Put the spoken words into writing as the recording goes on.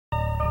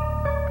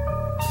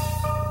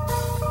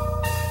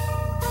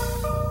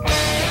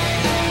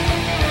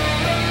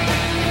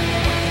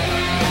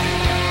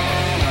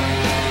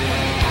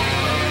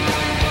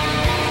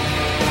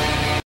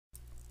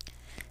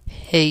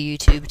Hey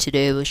YouTube,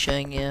 today I was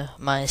showing you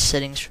my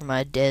settings for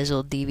my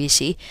Dazzle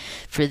DVC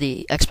for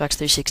the Xbox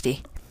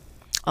 360.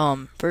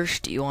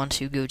 First you want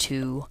to go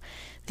to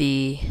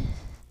the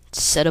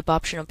setup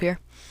option up here,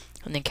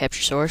 and then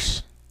capture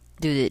source.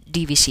 Do the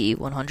DVC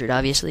 100,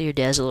 obviously, or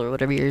Dazzle, or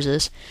whatever yours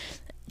is.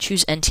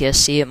 Choose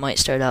NTSC. It might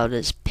start out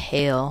as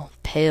pale.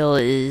 Pale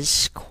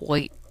is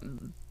quite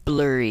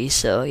blurry,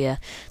 so yeah.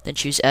 Then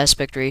choose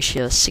aspect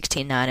ratio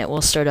 16:9. It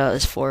will start out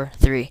as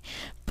 4:3,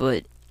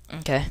 but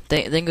okay.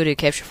 Then go to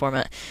capture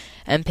format.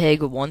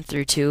 MPEG 1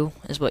 through 2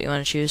 is what you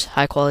want to choose.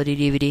 High quality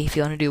DVD. If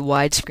you want to do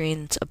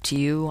widescreen, it's up to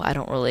you.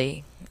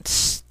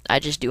 I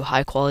just do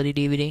high quality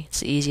DVD.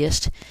 It's the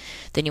easiest.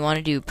 Then you want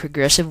to do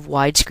progressive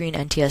widescreen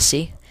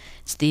NTSC.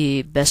 It's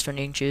the best one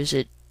you can choose.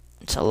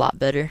 It's a lot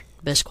better,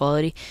 best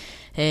quality,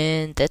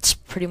 and that's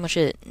pretty much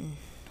it.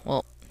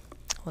 Well,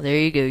 there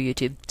you go,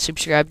 YouTube.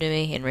 Subscribe to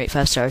me and rate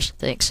 5 stars.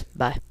 Thanks.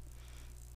 Bye.